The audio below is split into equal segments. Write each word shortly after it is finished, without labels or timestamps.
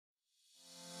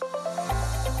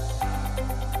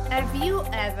Have you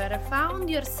ever found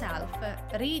yourself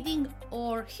reading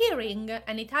or hearing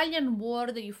an Italian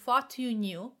word you thought you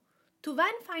knew, to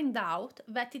then find out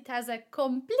that it has a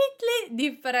completely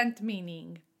different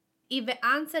meaning? If the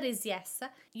answer is yes,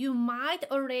 you might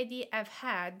already have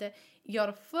had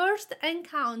your first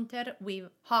encounter with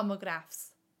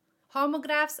homographs.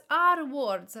 Homographs are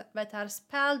words that are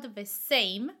spelled the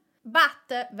same, but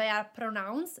they are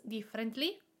pronounced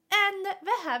differently and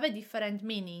they have a different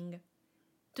meaning.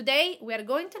 Today we are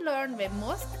going to learn the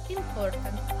most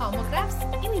important homographs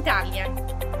in Italian.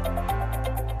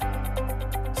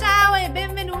 Ciao e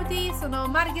benvenuti, sono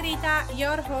Margherita,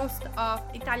 your host of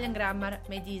Italian Grammar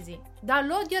Made Easy.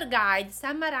 Download your guide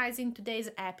summarizing today's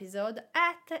episode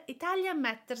at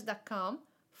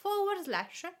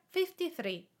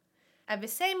italianmatters.com/53. At the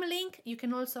same link you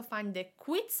can also find the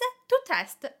quiz to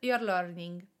test your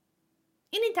learning.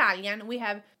 In Italian we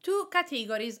have two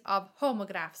categories of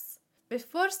homographs. The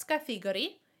first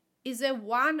category is the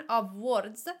one of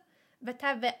words that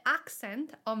have the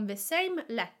accent on the same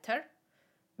letter,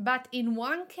 but in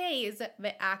one case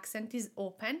the accent is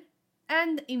open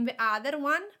and in the other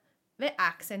one the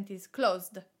accent is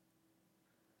closed.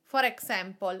 For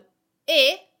example,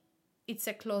 E, it's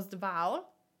a closed vowel.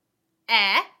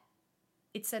 E,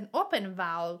 it's an open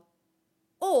vowel.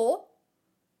 O,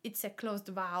 it's a closed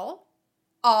vowel.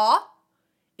 O,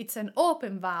 it's an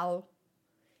open vowel.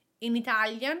 In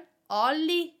Italian,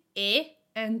 only E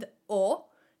and O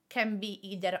can be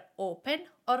either open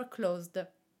or closed.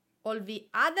 All the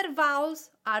other vowels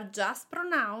are just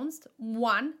pronounced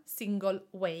one single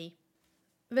way.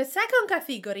 The second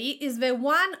category is the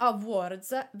one of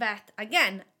words that,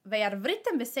 again, they are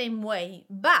written the same way,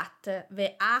 but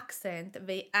the accent,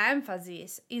 the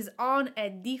emphasis is on a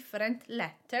different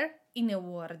letter in a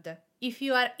word. If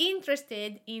you are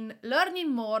interested in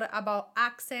learning more about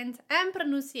accent and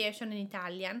pronunciation in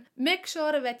Italian, make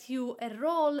sure that you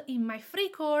enroll in my free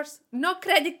course, no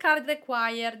credit card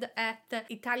required, at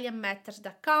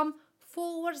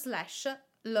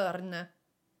italianmatters.com/learn.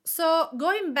 So,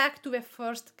 going back to the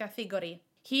first category,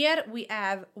 here we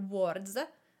have words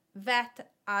that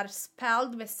are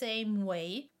spelled the same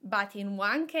way, but in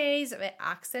one case the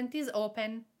accent is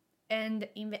open and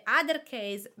in the other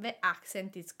case the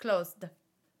accent is closed.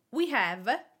 We have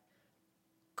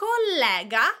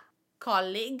collega,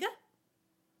 colleague,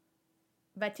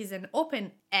 that is an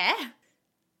open E,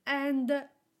 and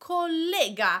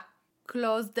collega,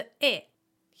 closed E.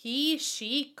 He,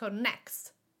 she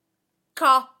connects.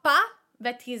 Coppa,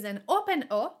 that is an open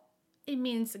O, it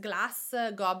means glass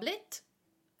goblet,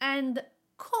 and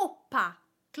coppa,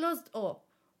 closed O,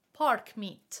 pork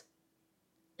meat.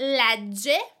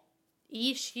 Legge,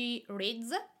 he, she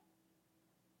reads,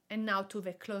 and now to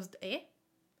the closed E.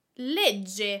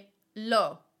 Legge,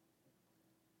 law.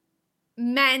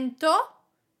 Mento,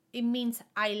 it means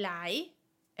I lie,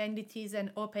 and it is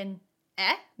an open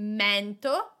E.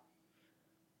 Mento.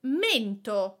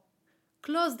 Mento,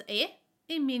 closed E,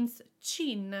 it means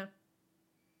chin.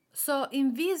 So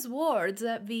in these words,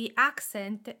 the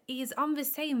accent is on the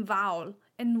same vowel,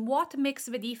 and what makes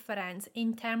the difference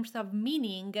in terms of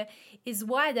meaning is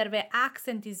whether the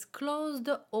accent is closed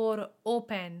or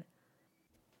open.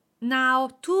 Now,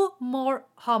 two more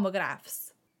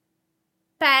homographs.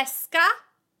 Pesca,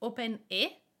 open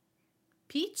E,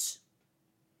 peach.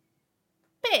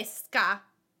 Pesca,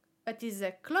 that is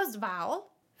a closed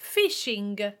vowel.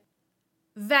 Fishing.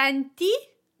 Venti,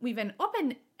 with an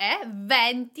open E,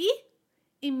 venti,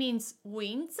 it means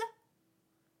winds.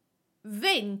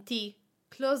 Venti,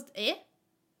 closed E,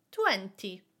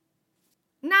 20.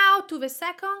 Now to the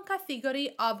second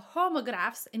category of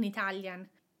homographs in Italian.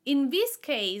 In this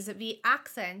case, the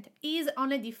accent is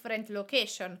on a different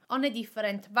location, on a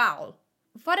different vowel.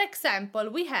 For example,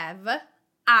 we have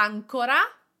ancora,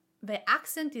 the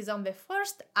accent is on the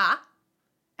first A,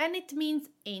 and it means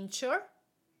anchor,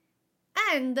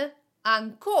 and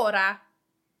ancora,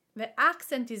 the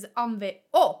accent is on the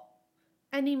O,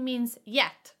 and it means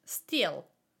yet, still.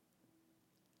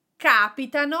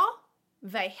 Capitano,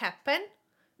 they happen,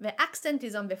 the accent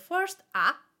is on the first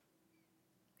A,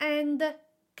 and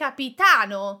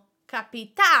capitano,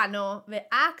 capitano, the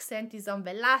accent is on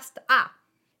the last A,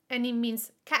 and it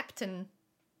means captain.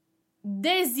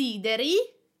 Desideri,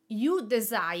 you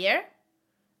desire,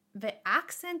 the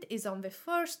accent is on the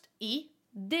first E,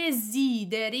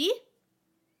 desideri,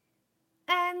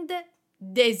 and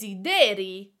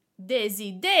desideri,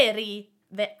 desideri,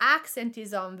 the accent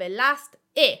is on the last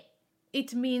E,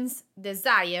 it means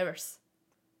desires.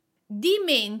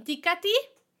 Dimenticati,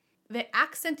 the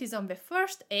accent is on the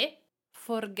first E,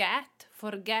 forget,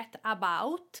 forget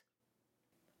about,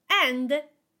 and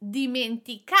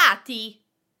dimenticati.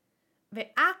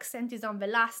 The accent is on the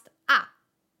last A.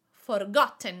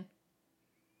 Forgotten.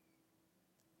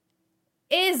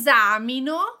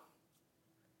 Esamino.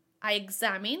 I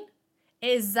examine.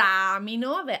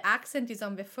 Esamino. The accent is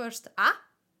on the first A.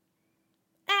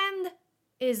 And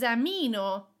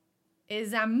esamino.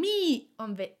 Esami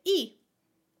on the I.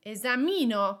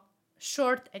 Esamino.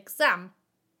 Short exam.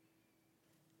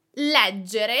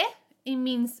 Leggere. It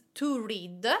means to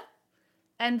read.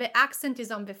 And the accent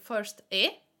is on the first E.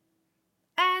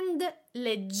 And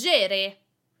leggere.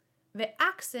 The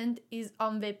accent is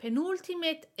on the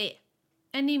penultimate E.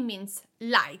 And it means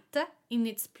light in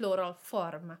its plural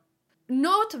form.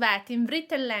 Note that in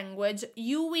written language,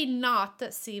 you will not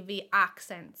see the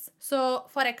accents. So,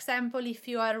 for example, if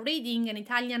you are reading an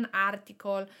Italian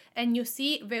article and you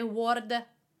see the word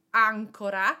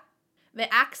ancora,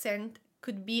 the accent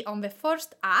could be on the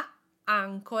first A,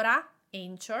 ancora,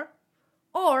 anchor,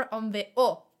 or on the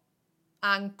O,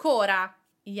 ancora,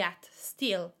 yet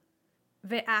still.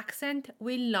 The accent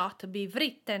will not be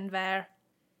written there.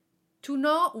 To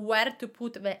know where to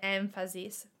put the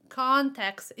emphasis,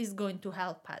 context is going to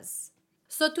help us.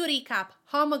 So to recap,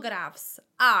 homographs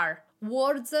are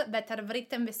words that are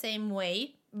written the same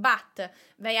way, but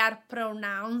they are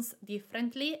pronounced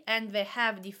differently and they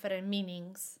have different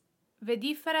meanings. The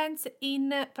difference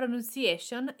in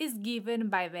pronunciation is given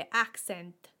by the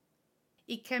accent.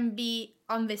 It can be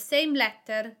on the same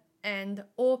letter and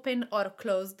open or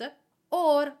closed,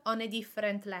 or on a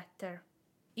different letter.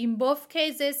 In both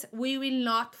cases, we will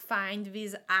not find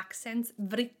these accents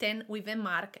written with a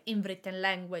mark in written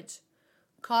language.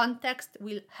 Context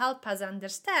will help us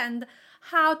understand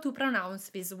how to pronounce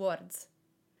these words.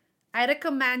 I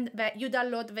recommend that you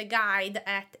download the guide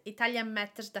at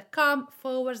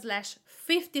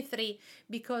italianmatters.com/53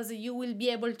 because you will be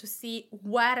able to see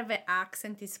where the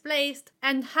accent is placed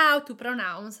and how to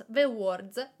pronounce the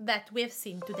words that we have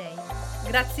seen today.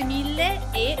 Grazie mille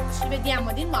e ci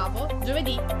vediamo di nuovo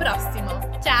giovedì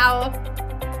prossimo. Ciao!